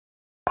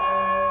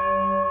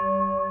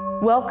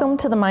Welcome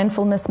to the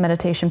Mindfulness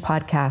Meditation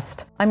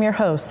Podcast. I'm your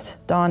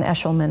host, Dawn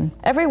Eshelman.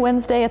 Every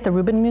Wednesday at the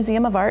Rubin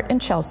Museum of Art in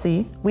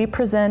Chelsea, we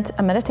present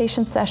a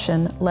meditation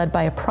session led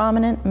by a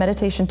prominent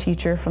meditation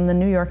teacher from the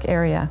New York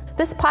area.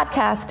 This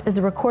podcast is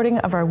a recording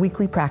of our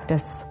weekly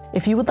practice.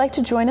 If you would like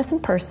to join us in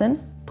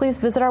person, please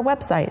visit our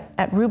website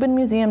at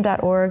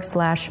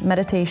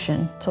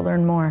rubinmuseum.org/meditation to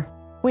learn more.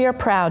 We are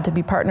proud to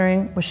be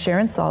partnering with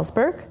Sharon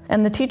Salzberg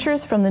and the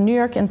teachers from the New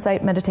York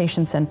Insight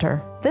Meditation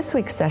Center. This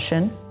week's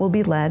session will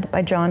be led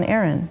by John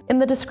Aaron. In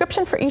the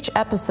description for each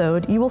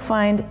episode, you will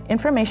find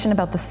information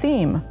about the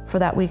theme for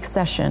that week's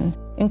session,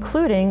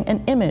 including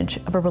an image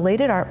of a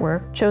related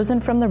artwork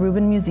chosen from the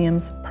Rubin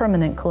Museum's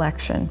permanent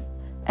collection.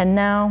 And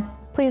now,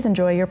 please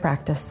enjoy your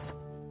practice.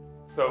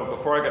 So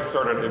before I get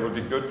started, it would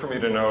be good for me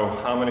to know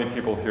how many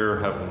people here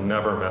have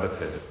never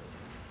meditated.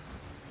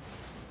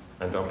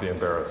 And don't be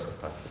embarrassed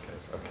if that's the case.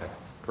 Okay,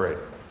 great,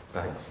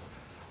 thanks.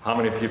 How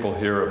many people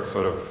here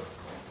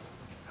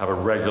have a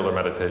regular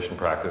meditation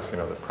practice,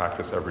 that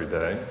practice every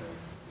day?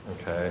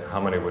 Okay, how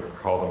many would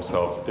call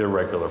themselves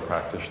irregular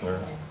practitioners?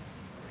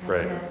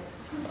 Great.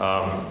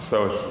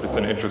 So it's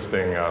an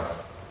interesting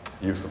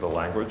use of the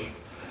language.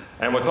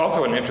 And what's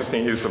also an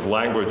interesting use of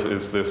language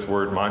is this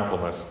word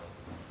mindfulness,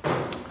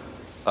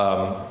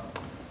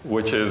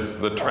 which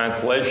is the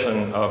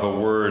translation of a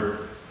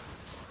word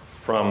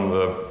from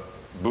the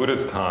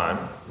Buddha's time,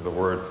 the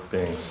word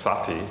being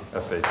sati,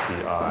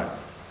 S-A-T-I,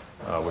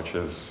 which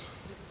is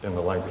in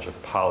the language of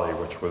Pali,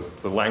 which was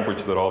the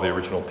language that all the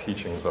original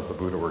teachings of the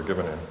Buddha were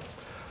given in.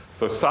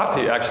 So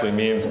sati actually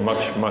means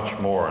much, much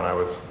more. And I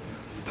was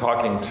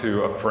talking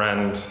to a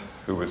friend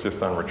who was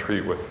just on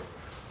retreat with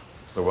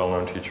the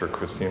well-known teacher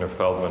Christina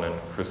Feldman, and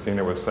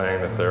Christina was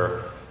saying that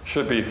there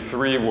should be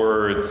 3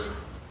 words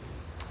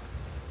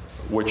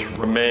which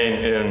remain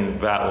in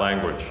that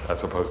language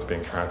as opposed to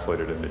being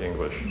translated into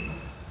English.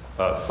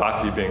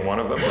 Sati being one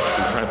of them, which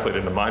we translate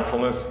into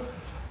mindfulness.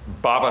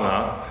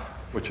 Bhavana,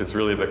 which is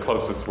really the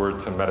closest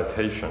word to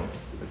meditation.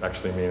 It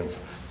actually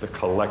means the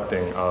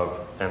collecting of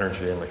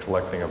energy and the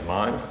collecting of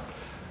mind.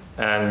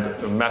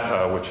 And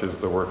metta, which is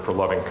the word for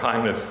loving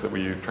kindness that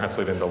we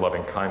translate into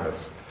loving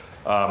kindness.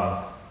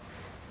 All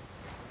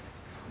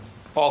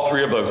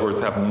 3 of those words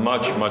have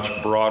much, much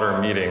broader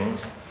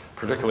meanings,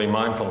 particularly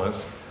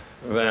mindfulness,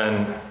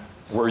 than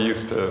we're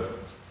used to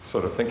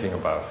sort of thinking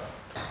about.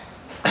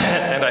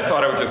 And I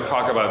thought I would just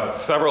talk about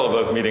several of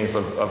those meanings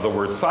of the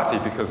word sati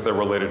because they're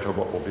related to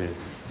what we'll be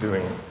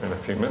doing in a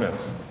few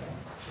minutes.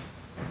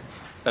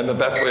 And the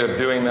best way of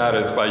doing that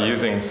is by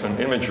using some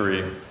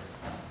imagery,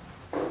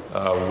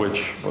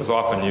 which was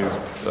often used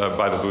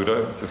by the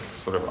Buddha, just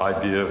sort of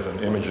ideas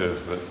and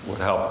images that would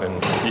help in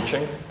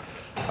teaching.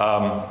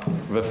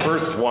 The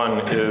first one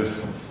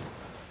is,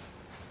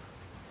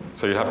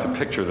 so you have to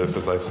picture this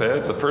as I say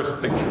it. The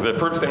first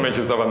image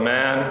is of a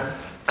man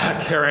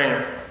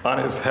carrying on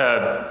his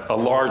head a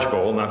large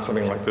bowl, not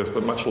something like this,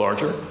 but much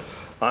larger.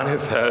 On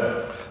his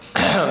head,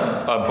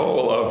 a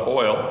bowl of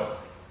oil.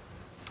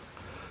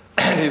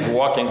 And he's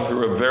walking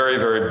through a very,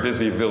 very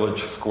busy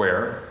village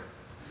square.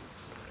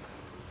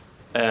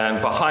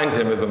 And behind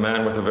him is a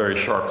man with a very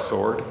sharp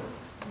sword.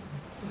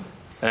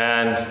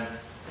 And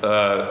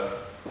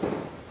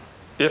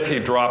if he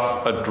drops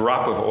a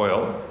drop of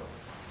oil,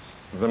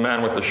 the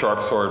man with the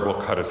sharp sword will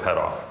cut his head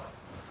off.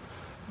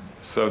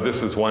 So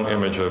this is one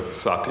image of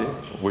sati,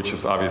 which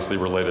is obviously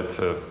related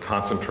to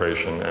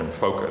concentration and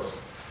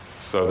focus.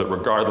 So that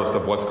regardless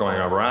of what's going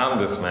around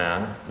this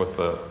man with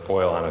the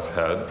oil on his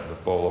head, the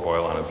bowl of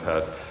oil on his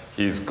head,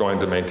 he's going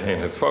to maintain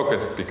his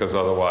focus because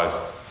otherwise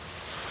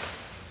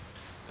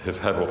his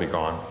head will be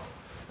gone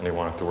and he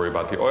won't have to worry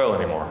about the oil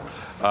anymore.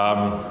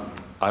 I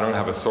don't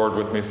have a sword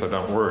with me, so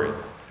don't worry.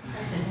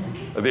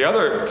 The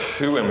other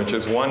 2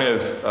 images, one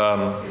is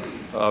of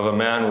a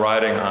man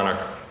riding on a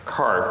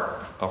cart,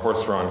 a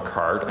horse-drawn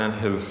cart, and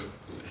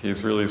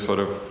he's really sort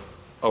of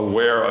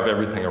aware of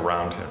everything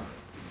around him.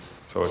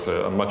 So it's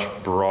a much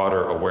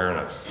broader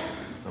awareness,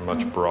 a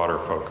much broader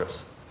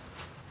focus.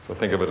 So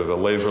think of it as a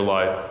laser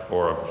light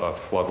or a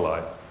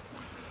floodlight.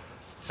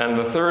 And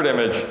the third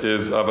image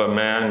is of a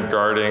man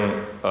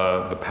guarding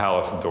the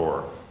palace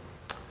door.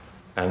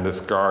 And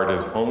this guard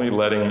is only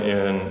letting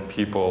in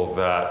people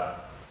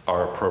that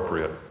are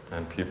appropriate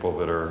and people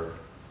that are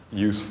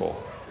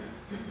useful.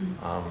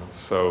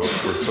 So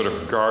we're sort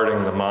of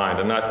guarding the mind,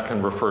 and that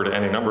can refer to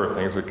any number of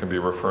things. It can be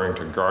referring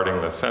to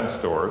guarding the sense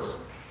doors.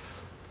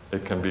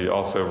 It can be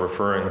also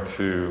referring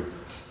to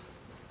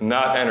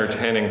not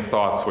entertaining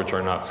thoughts which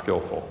are not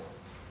skillful.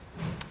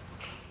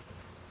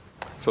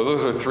 So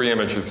those are 3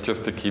 images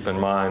just to keep in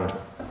mind,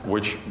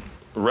 which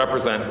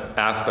represent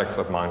aspects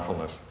of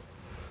mindfulness.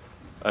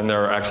 And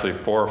there are actually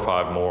 4 or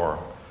 5 more.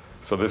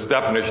 So this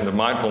definition of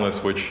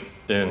mindfulness, which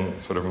in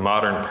sort of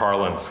modern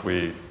parlance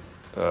we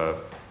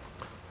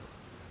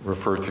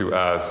refer to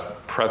as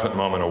present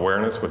moment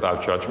awareness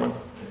without judgment,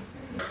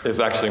 is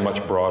actually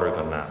much broader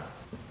than that.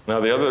 Now,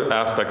 the other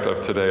aspect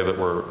of today that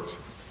we're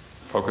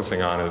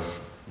focusing on is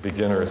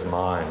beginner's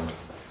mind,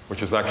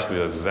 which is actually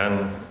a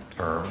Zen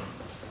term,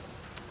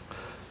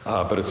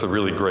 but it's a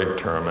really great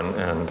term.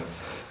 And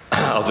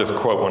I'll just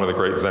quote one of the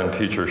great Zen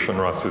teachers,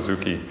 Shunra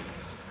Suzuki,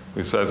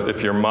 who says,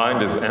 "If your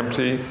mind is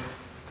empty,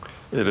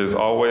 it is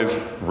always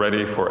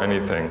ready for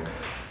anything.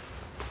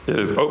 It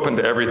is open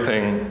to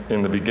everything.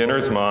 In the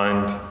beginner's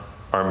mind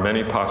are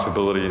many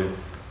possibilities,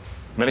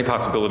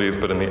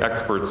 but in the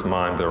expert's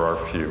mind there are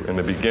few." In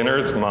the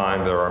beginner's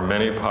mind there are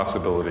many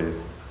possibilities,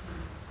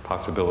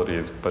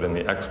 but in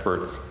the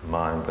expert's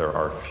mind there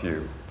are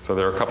few. So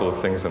there are a couple of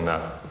things in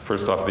that.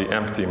 First off, the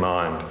empty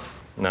mind.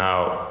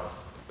 Now,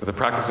 the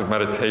practice of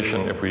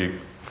meditation, if we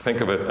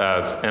think of it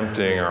as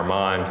emptying our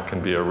mind, can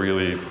be a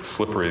really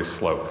slippery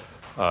slope.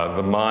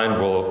 The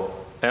mind will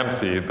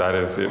empty, that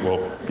is, it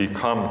will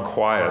become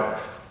quiet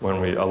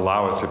when we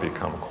allow it to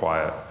become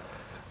quiet.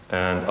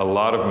 And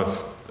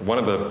one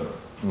of the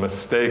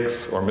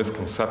mistakes or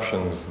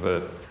misconceptions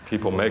that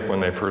people make when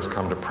they first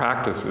come to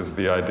practice is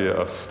the idea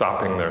of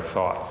stopping their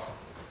thoughts.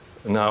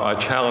 Now, I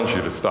challenge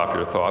you to stop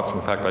your thoughts.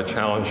 In fact, I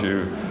challenge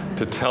you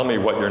to tell me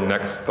what your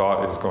next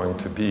thought is going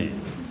to be,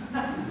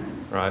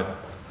 right?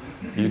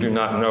 You do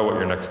not know what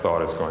your next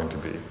thought is going to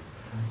be.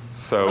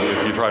 So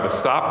if you try to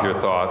stop your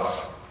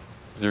thoughts,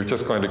 you're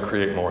just going to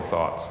create more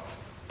thoughts.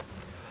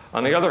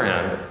 On the other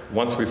hand,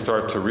 once we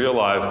start to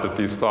realize that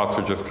these thoughts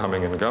are just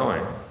coming and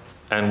going,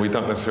 and we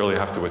don't necessarily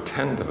have to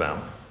attend to them,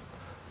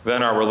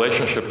 then our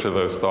relationship to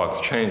those thoughts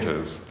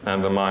changes,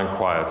 and the mind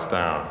quiets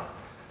down.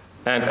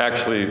 And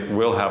actually,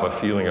 we'll have a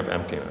feeling of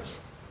emptiness,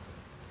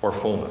 or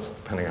fullness,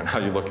 depending on how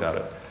you look at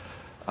it.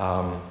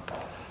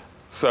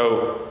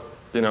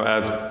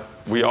 As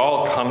we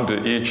all come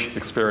to each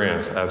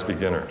experience as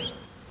beginners.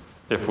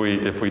 If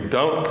we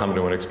don't come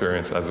to an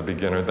experience as a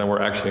beginner, then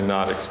we're actually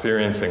not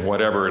experiencing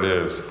whatever it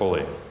is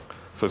fully.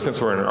 So since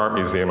we're in an art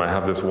museum, I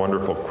have this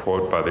wonderful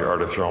quote by the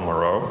artist Jean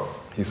Moreau.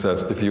 He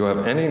says, "If you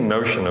have any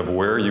notion of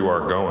where you are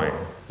going,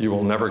 you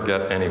will never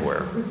get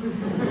anywhere."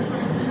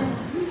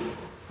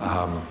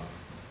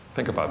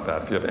 Think about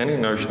that. If you have any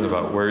notion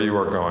about where you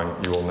are going,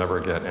 you will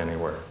never get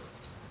anywhere.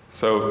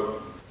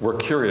 So we're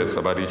curious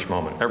about each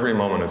moment. Every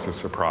moment is a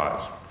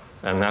surprise.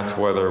 And that's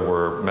whether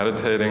we're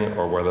meditating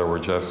or whether we're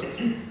just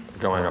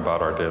going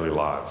about our daily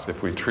lives.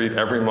 If we treat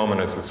every moment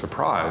as a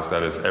surprise,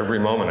 that is, every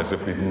moment as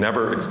if we've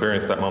never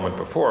experienced that moment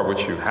before,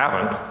 which you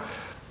haven't,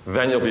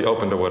 then you'll be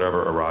open to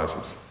whatever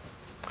arises.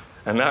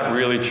 And that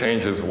really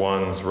changes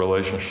one's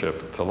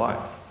relationship to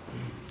life.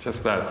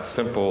 Just that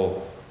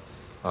simple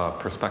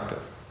perspective.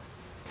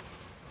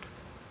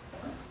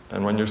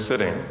 And when you're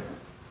sitting,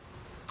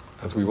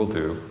 as we will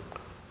do,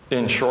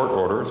 in short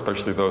order,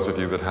 especially those of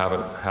you that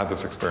haven't had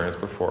this experience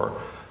before,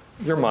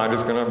 your mind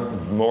is going to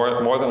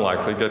more than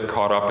likely get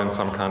caught up in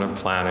some kind of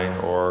planning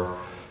or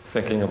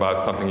thinking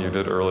about something you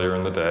did earlier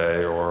in the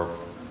day, or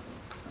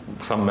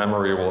some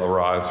memory will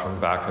arise from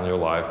back in your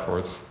life,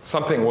 or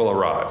something will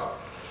arise.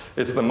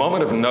 It's the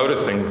moment of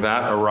noticing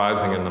that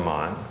arising in the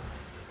mind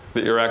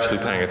that you're actually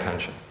paying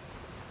attention.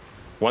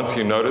 Once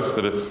you notice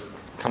that it's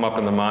come up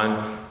in the mind,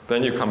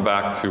 then you come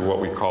back to what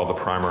we call the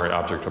primary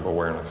object of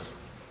awareness.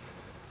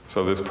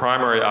 So this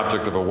primary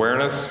object of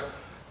awareness,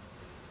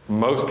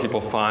 most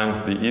people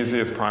find the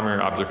easiest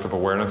primary object of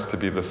awareness to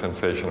be the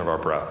sensation of our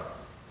breath,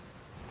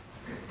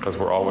 because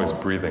we're always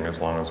breathing as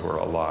long as we're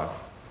alive.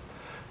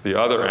 The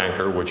other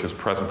anchor, which is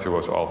present to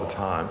us all the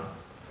time,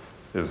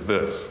 is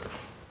this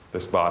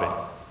body.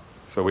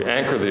 So we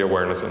anchor the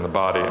awareness in the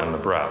body and the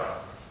breath,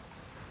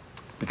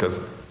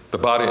 because the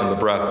body and the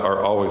breath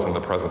are always in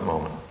the present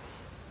moment.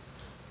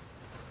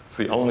 It's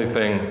the only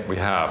thing we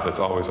have that's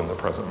always in the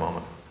present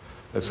moment.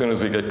 As soon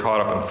as we get caught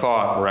up in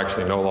thought, we're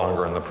actually no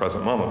longer in the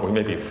present moment. We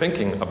may be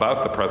thinking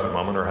about the present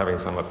moment or having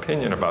some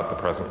opinion about the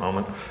present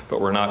moment, but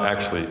we're not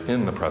actually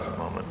in the present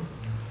moment.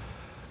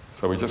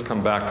 So we just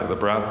come back to the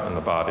breath and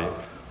the body.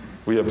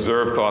 We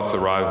observe thoughts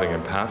arising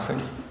and passing.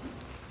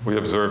 We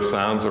observe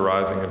sounds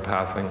arising and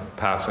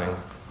passing.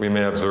 We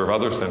may observe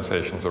other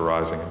sensations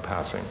arising and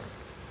passing.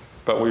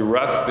 But we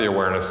rest the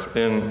awareness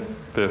in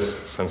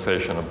this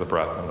sensation of the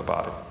breath and the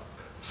body.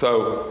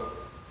 So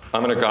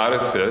I'm going to guide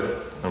us sit,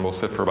 and we'll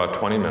sit for about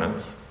 20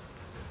 minutes.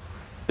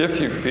 If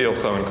you feel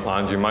so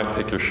inclined, you might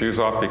take your shoes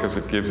off because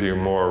it gives you a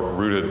more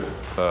rooted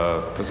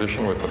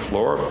position with the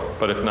floor.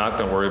 But if not,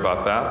 don't worry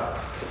about that.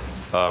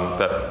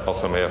 That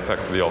also may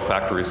affect the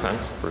olfactory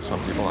sense for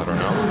some people, I don't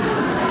know.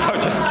 So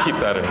just keep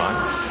that in mind.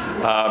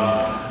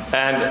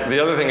 And the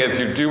other thing is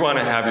you do want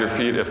to have your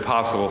feet, if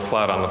possible,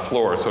 flat on the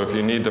floor. So if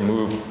you need to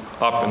move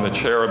up in the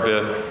chair a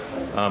bit,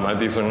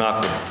 these are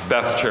not the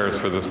best chairs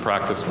for this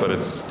practice, but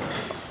it's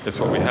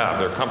what we have.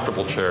 They're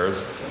comfortable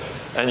chairs.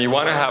 And you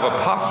want to have a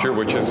posture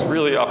which is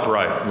really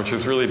upright, which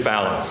is really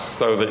balanced,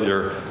 so that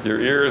your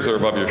ears are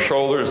above your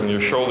shoulders and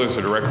your shoulders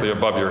are directly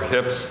above your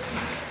hips.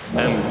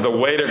 And the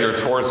weight of your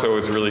torso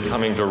is really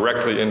coming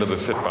directly into the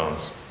sit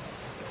bones.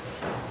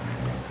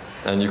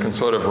 And you can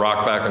sort of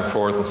rock back and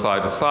forth and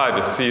side to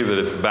side to see that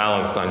it's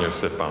balanced on your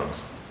sit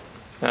bones.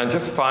 And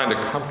just find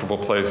a comfortable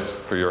place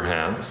for your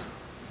hands.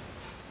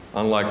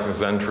 Unlike the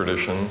Zen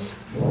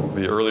traditions,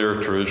 the earlier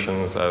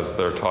traditions, as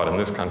they're taught in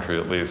this country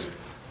at least,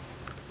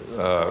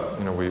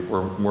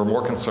 we're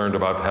more concerned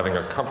about having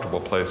a comfortable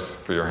place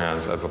for your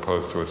hands as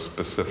opposed to a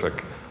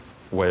specific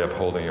way of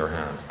holding your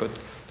hands, but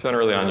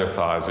generally on your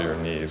thighs or your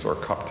knees or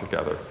cupped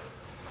together.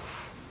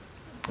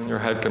 And your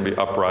head can be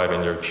upright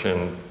and your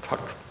chin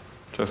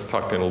just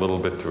tucked in a little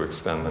bit to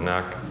extend the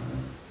neck.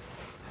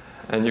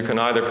 And you can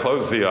either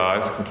close the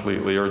eyes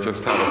completely or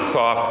just have a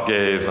soft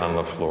gaze on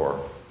the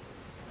floor.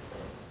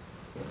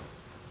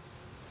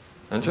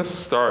 And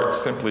just start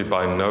simply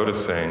by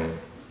noticing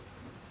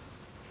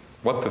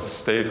what the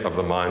state of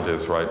the mind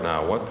is right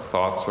now, what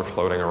thoughts are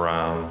floating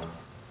around,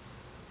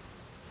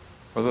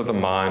 whether the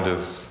mind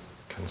is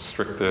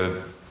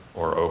constricted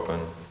or open,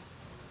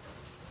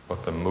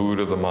 what the mood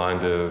of the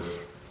mind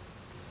is.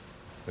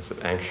 Is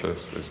it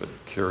anxious? Is it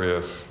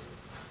curious?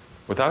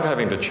 Without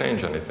having to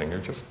change anything,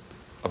 you're just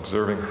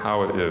observing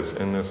how it is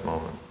in this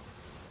moment.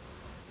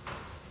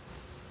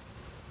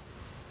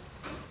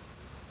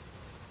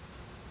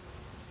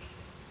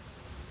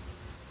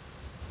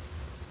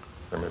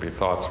 There may be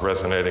thoughts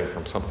resonating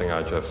from something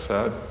I just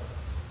said,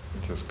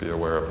 and just be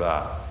aware of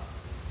that.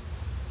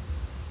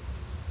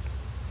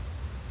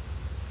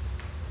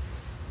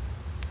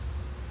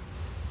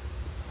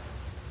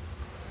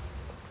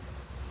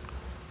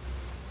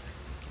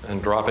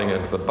 And dropping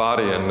into the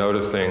body and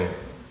noticing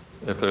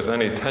if there's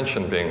any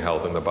tension being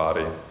held in the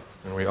body.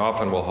 And we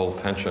often will hold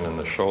tension in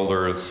the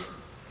shoulders,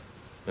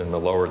 in the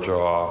lower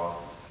jaw,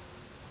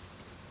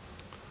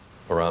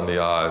 around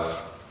the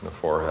eyes, in the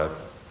forehead.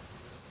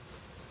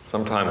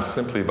 Sometimes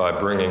simply by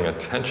bringing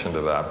attention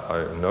to that,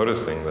 by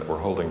noticing that we're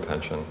holding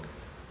tension,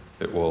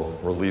 it will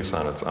release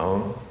on its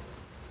own.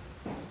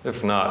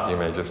 If not, you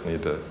may just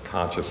need to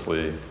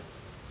consciously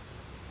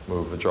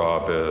move the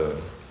jaw a bit,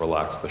 and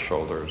relax the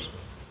shoulders.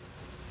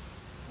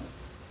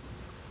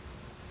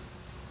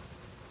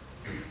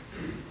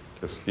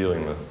 Just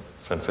feeling the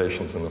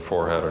sensations in the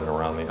forehead and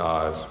around the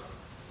eyes,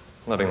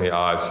 letting the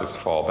eyes just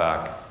fall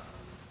back,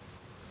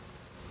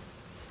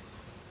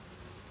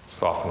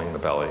 softening the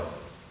belly.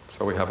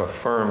 So we have a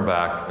firm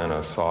back and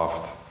a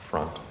soft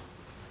front.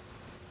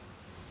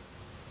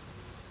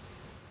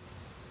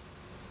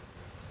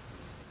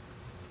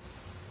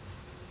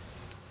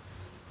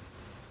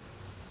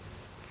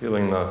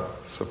 Feeling the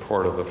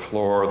support of the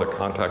floor, the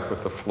contact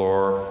with the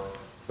floor,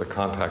 the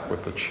contact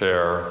with the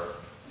chair.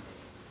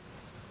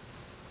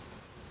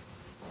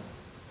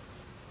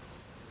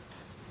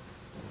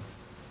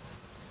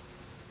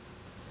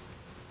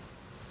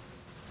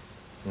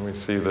 And we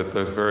see that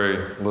there's very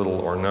little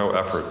or no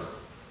effort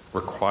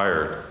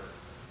required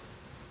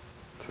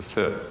to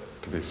sit,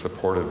 to be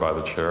supported by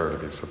the chair, to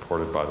be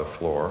supported by the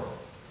floor.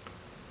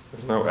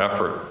 There's no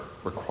effort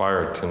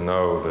required to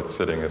know that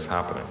sitting is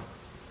happening.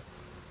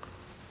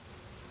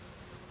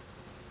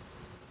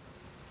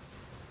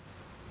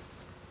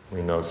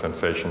 We know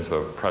sensations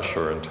of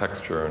pressure and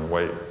texture and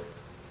weight.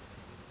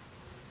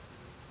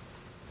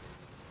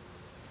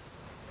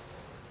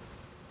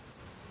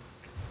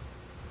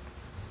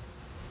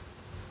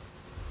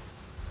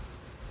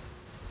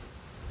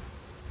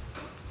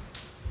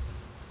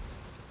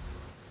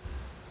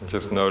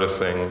 Just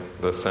noticing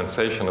the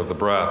sensation of the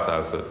breath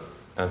as it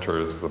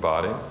enters the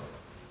body.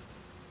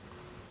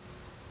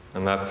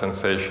 And that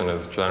sensation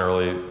is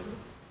generally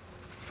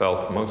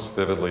felt most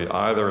vividly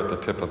either at the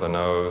tip of the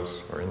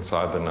nose or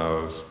inside the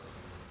nose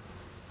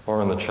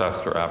or in the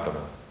chest or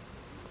abdomen,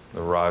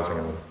 the rising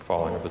and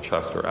falling of the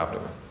chest or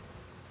abdomen.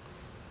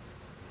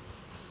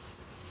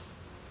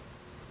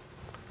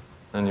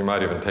 And you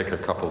might even take a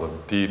couple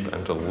of deep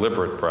and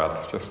deliberate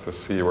breaths just to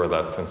see where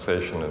that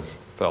sensation is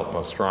felt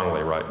most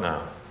strongly right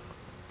now.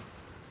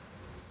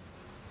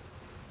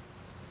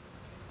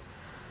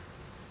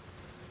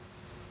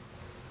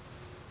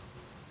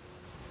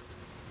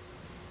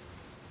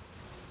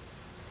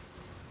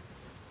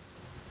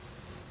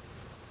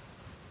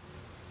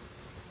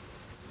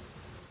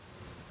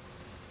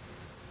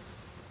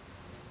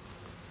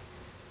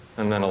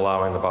 And then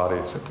allowing the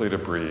body simply to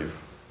breathe,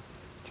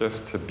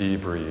 just to be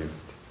breathed,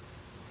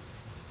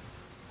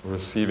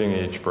 receiving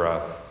each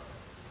breath.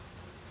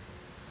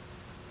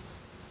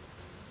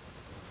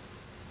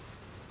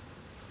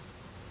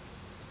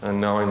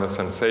 And knowing the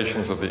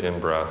sensations of the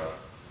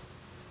in-breath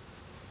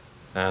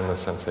and the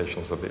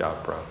sensations of the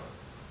out-breath.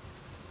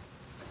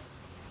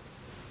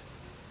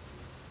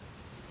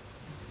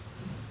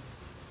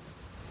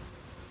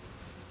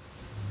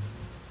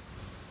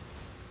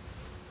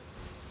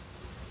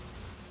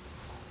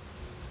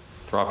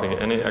 Dropping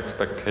any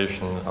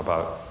expectation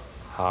about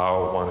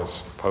how one is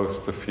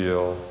supposed to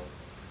feel,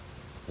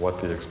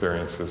 what the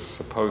experience is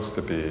supposed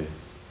to be,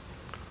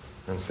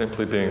 and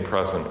simply being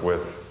present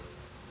with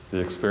the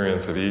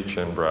experience of each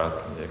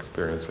in-breath and the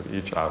experience of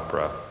each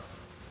out-breath.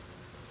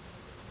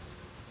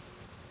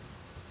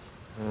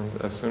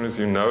 And as soon as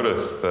you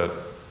notice that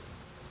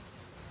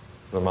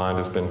the mind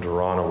has been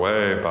drawn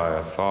away by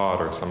a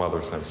thought or some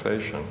other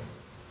sensation,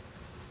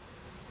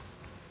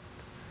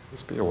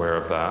 just be aware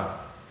of that.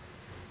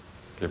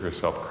 Give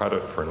yourself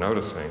credit for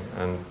noticing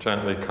and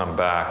gently come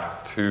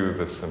back to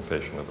this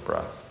sensation of the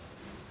breath.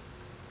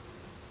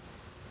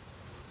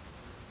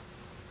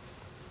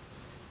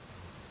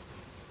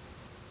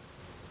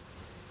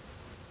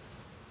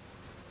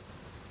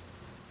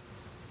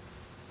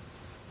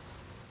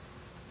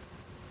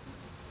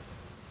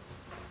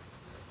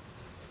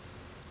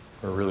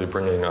 We're really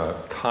bringing a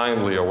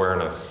kindly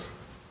awareness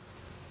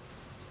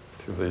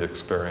to the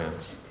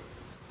experience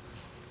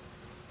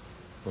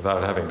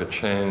without having to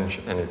change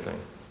anything.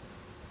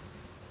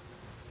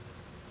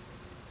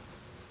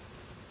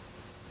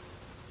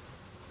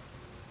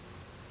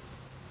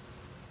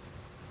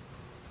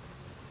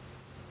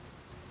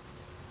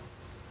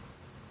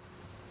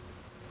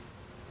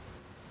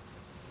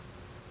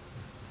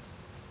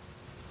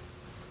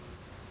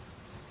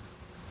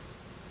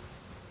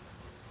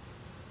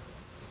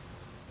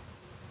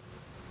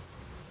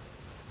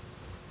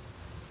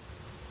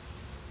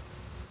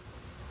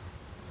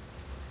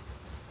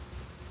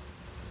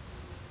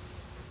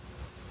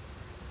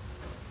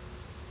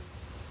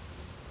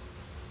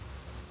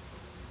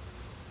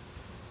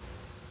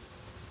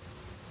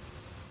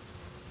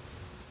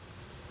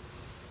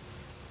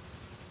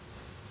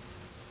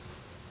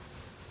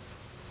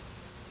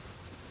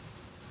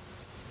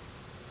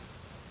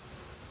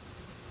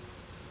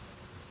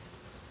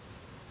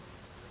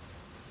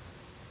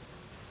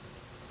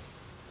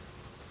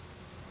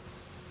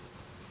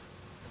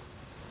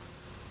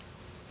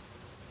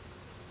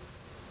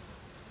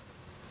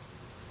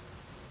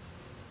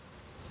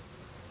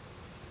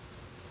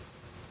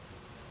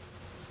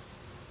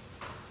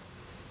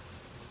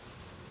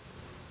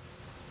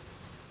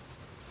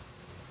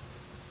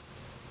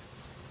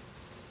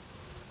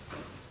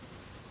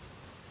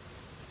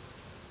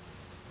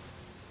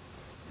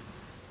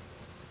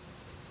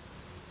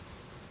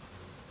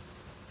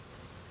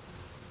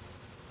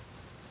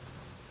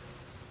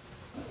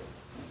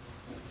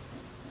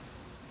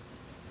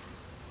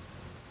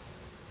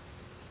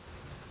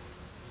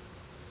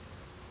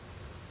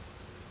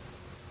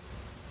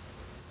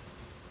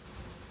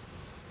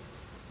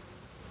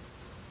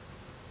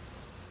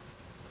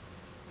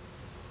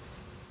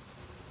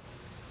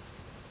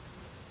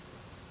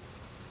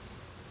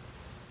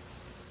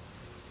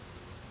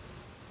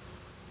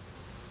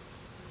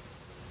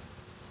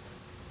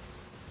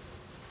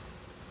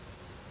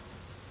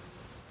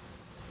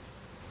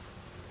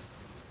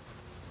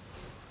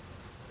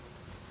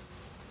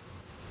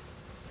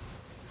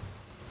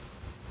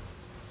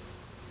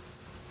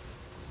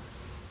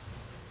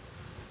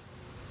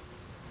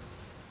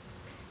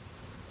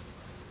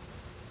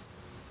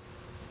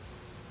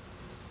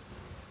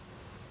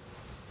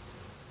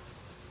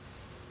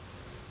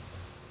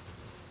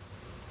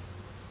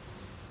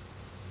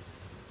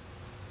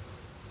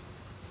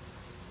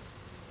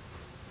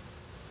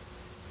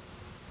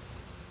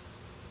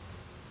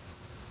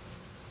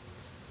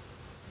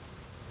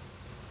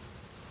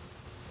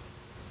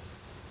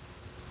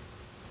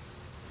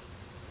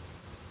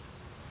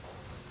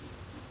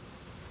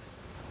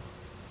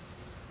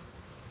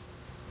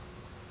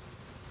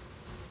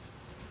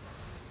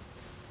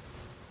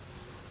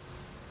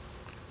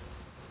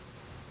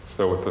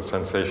 So with the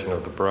sensation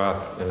of the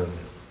breath in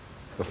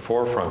the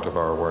forefront of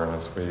our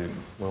awareness, we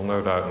will no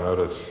doubt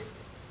notice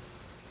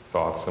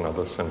thoughts and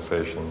other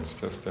sensations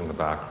just in the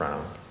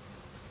background.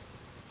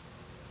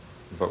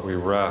 But we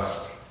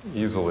rest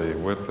easily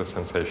with the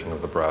sensation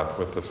of the breath,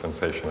 with the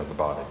sensation of the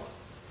body.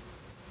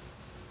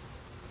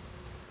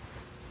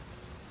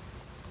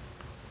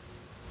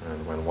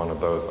 And when one of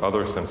those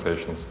other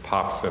sensations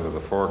pops into the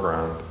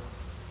foreground,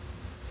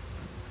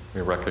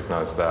 we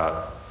recognize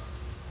that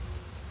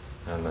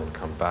and then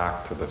come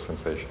back to the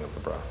sensation of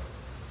the breath.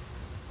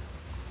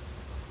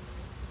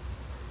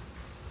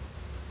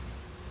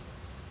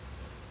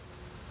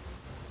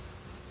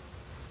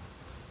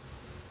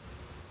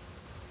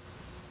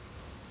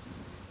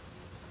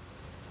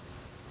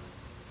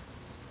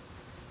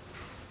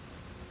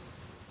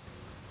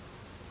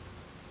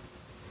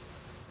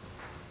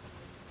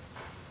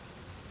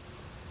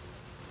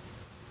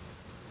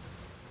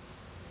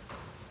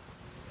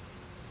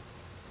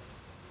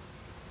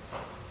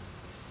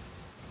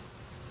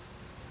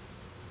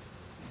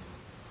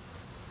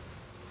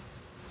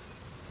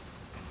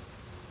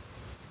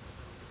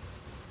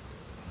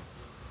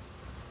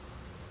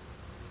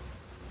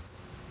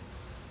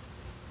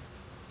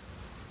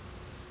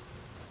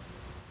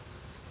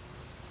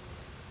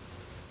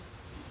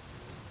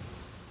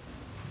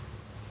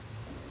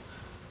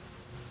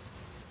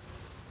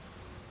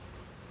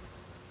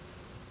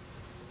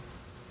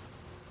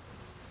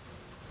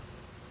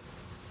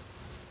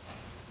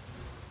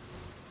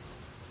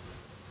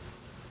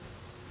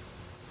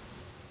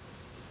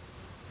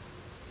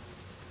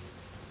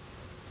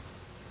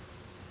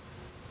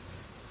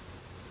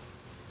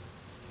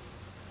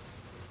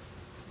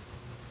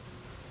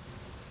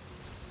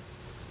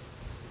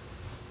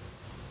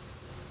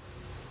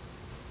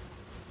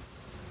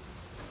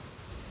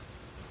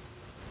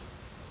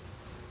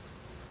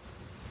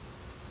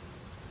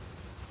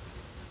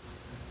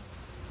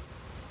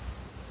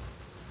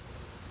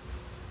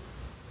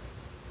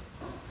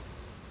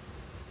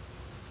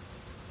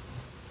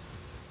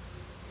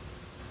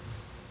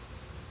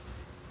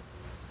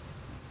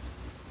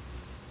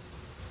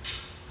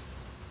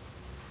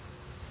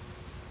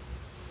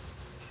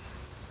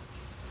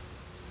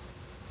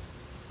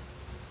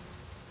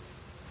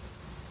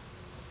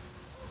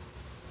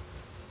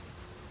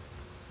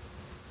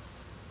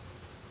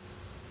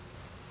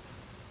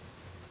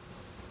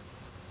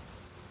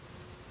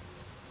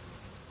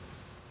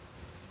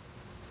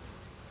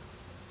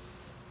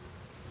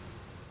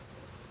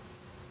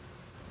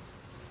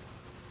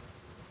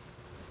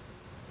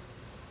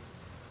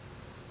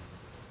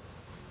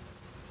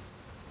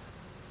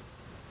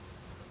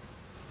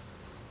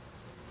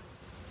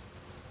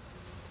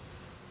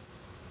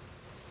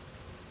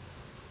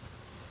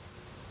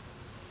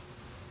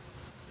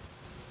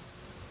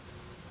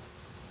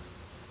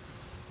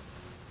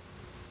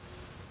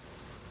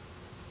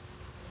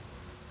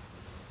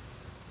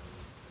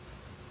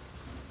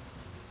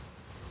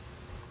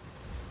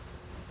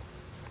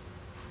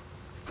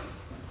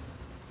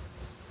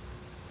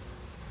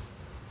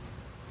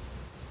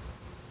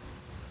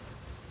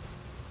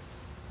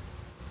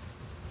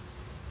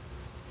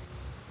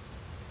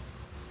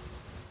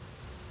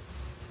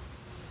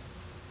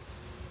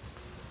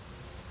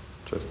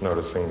 Just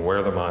noticing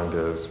where the mind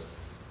is.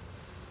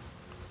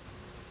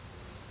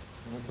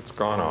 And if it's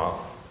gone off,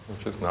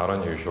 which is not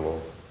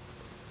unusual,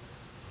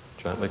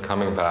 gently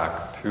coming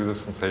back to the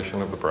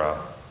sensation of the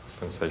breath,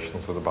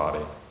 sensations of the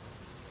body.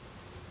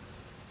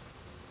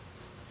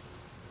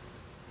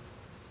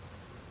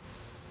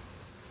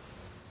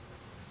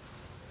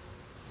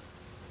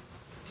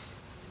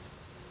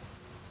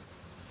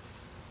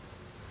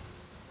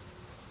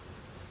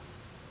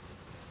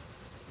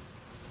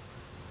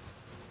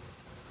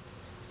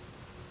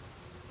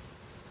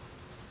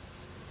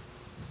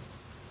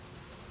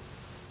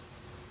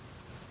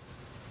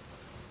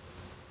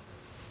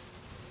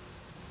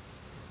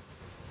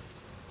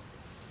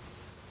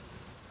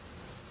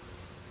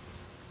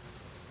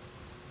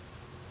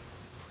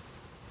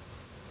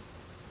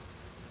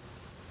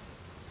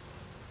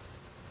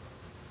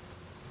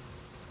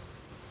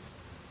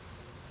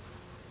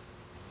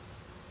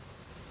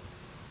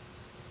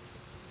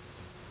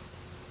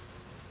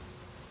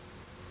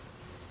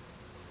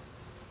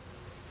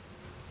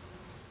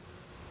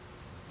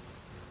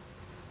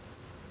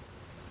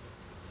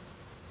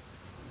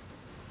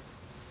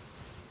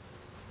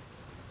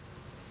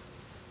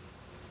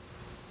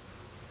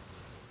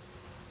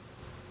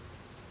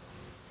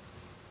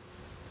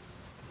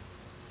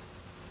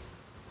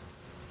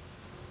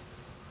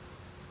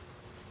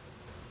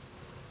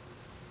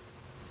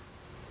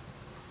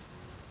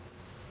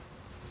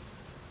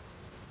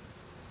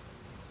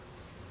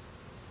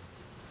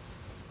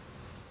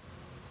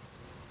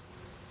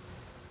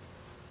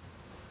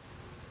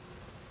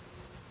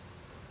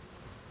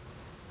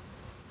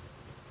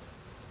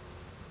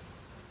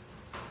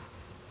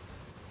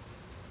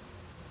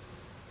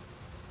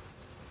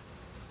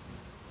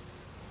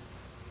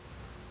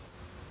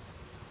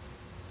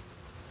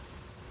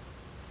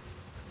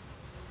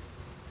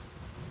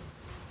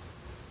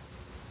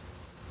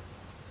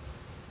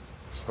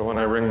 So when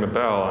I ring the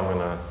bell, I'm going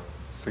to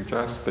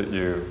suggest that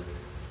you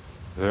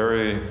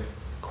very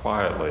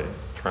quietly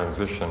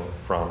transition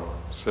from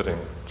sitting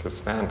to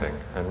standing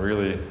and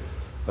really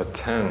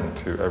attend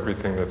to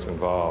everything that's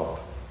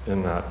involved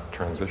in that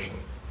transition.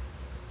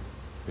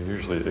 We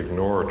usually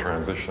ignore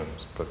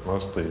transitions, but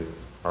mostly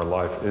our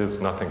life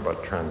is nothing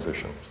but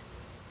transitions.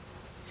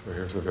 So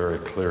here's a very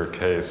clear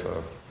case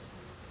of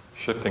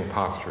shifting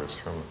postures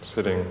from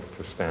sitting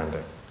to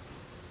standing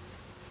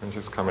and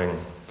just coming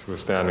to a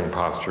standing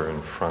posture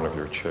in front of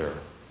your chair.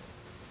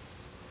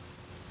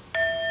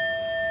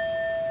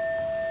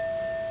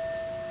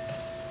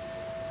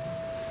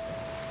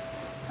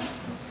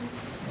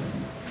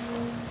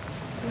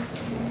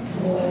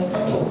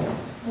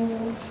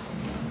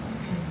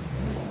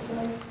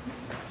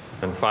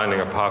 And finding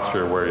a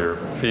posture where your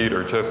feet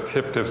are just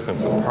hip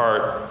distance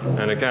apart,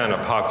 and again, a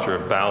posture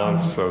of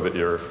balance so that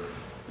your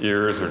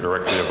ears are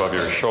directly above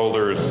your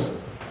shoulders,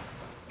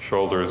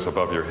 shoulders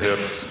above your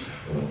hips.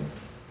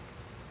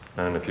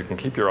 And if you can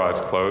keep your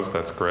eyes closed,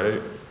 that's great.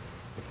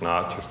 If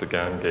not, just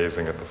again,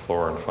 gazing at the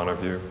floor in front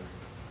of you.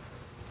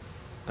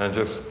 And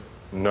just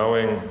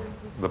knowing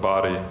the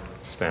body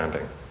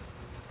standing.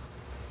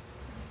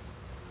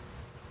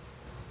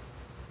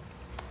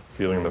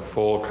 Feeling the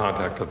full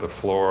contact of the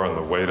floor and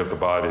the weight of the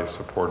body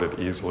supported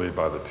easily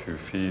by the 2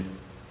 feet.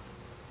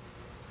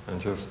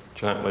 And just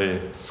gently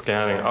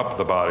scanning up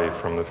the body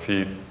from the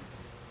feet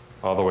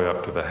all the way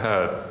up to the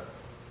head.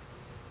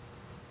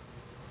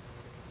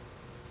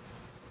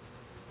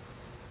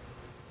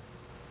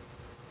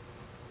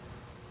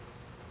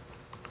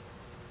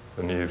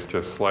 The knees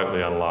just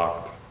slightly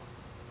unlocked.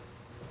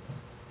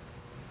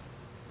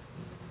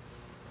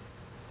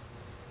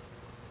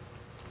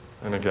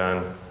 And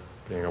again,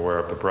 being aware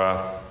of the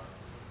breath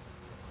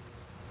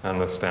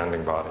and the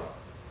standing body.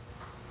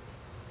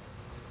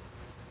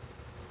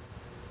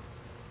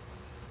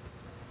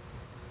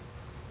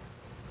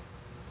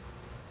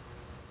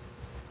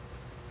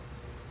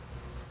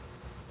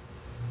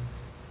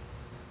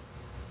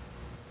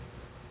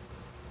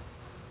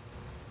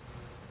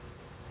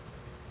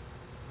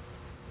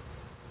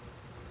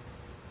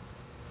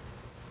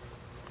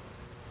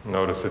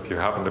 Notice if you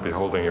happen to be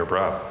holding your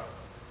breath.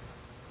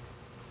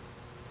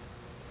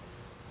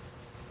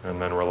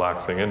 And then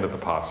relaxing into the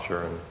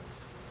posture and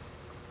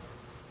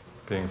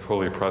being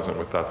fully present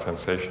with that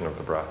sensation of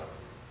the breath.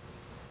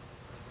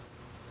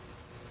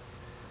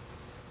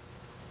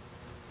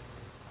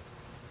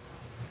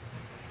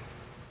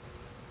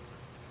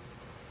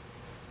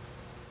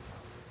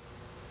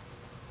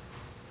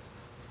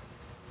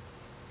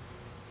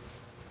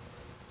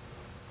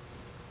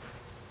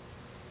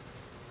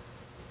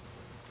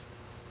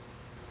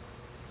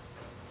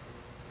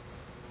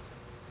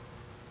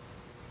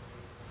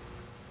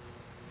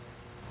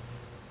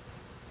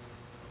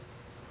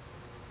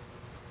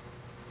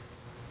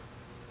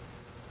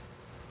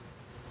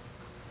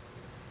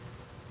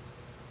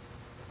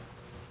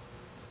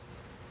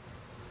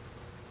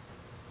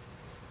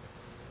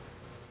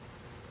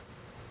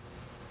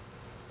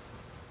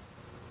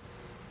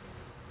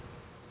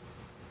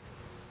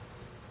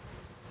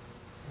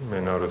 You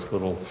may notice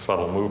little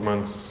subtle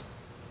movements.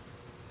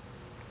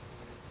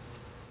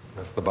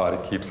 as the body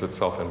keeps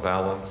itself in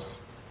balance.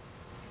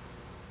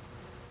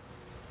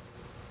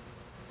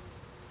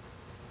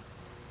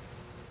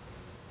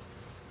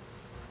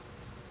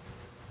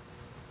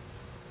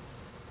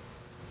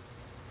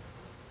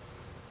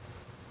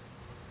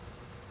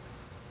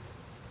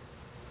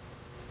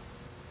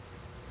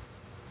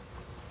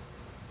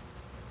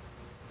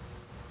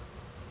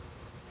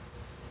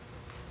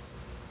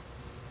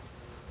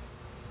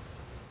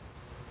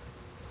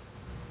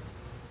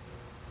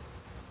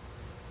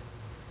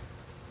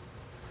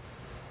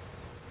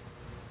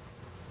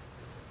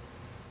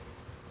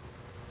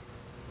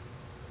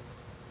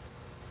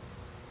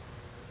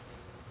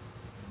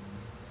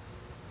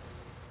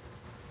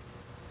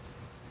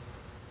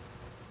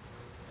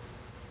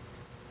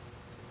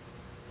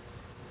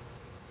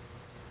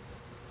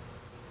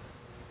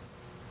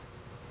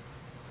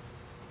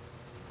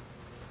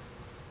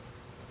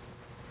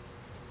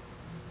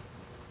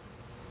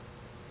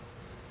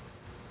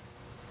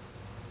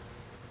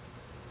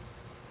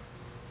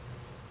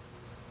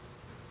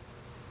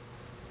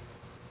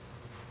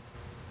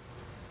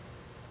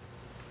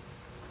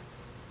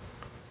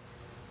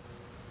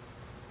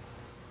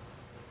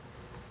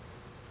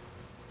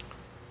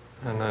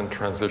 And then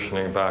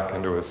transitioning back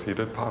into a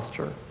seated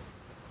posture.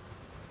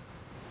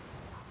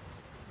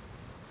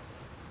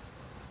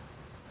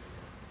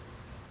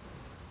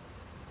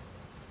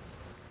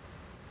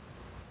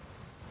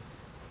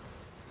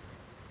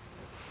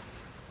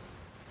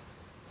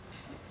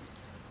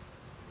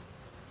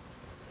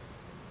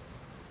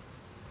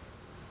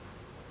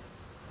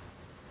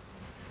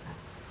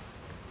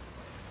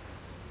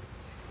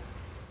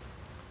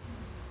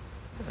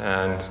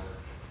 And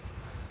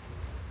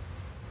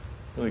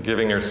really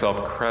giving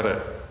yourself credit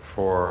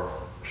for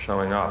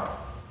showing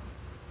up.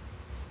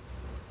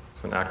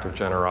 It's an act of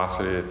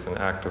generosity, it's an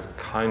act of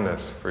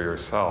kindness for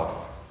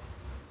yourself.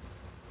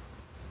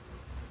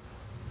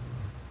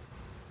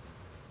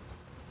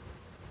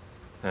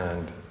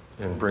 And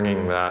in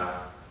bringing that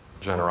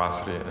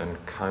generosity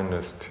and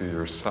kindness to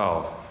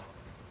yourself,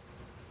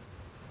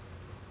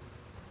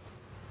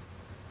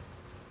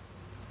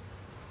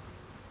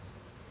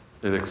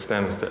 it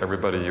extends to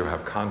everybody you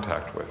have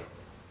contact with.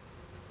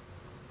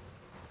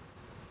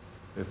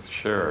 It's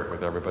shared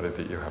with everybody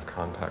that you have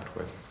contact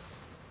with.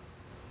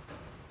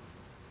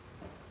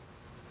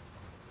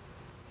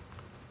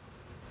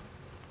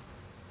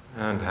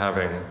 And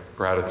having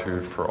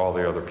gratitude for all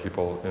the other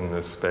people in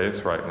this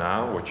space right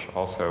now, which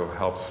also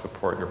helps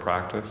support your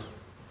practice.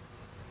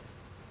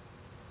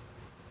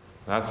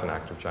 That's an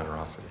act of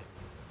generosity.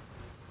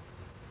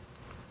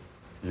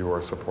 You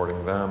are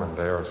supporting them and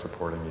they are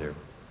supporting you.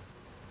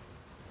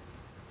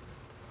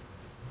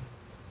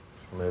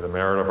 So may the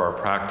merit of our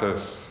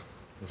practice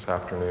this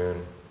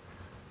afternoon,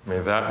 may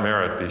that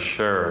merit be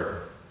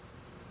shared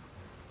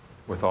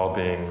with all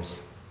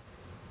beings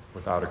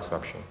without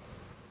exception.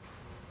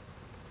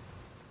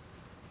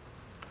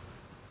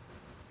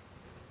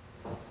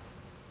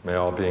 May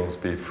all beings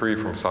be free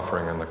from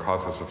suffering and the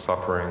causes of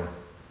suffering,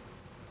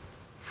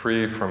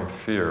 free from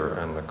fear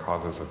and the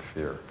causes of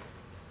fear.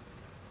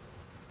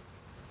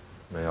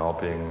 May all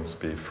beings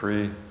be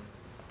free,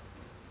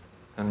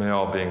 and may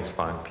all beings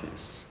find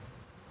peace.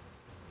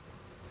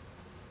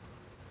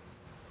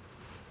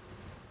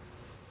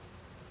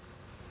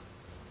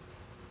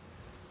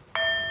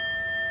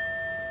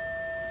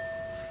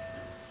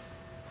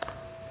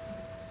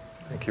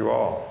 Thank you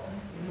all.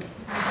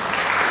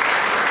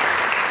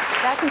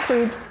 That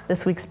concludes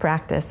this week's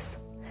practice.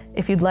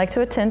 If you'd like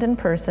to attend in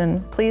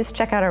person, please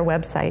check out our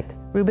website,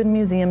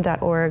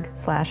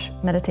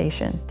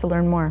 rubinmuseum.org/meditation, to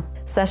learn more.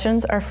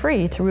 Sessions are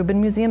free to Rubin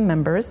Museum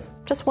members,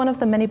 just one of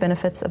the many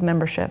benefits of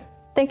membership.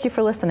 Thank you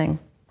for listening.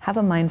 Have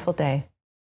a mindful day.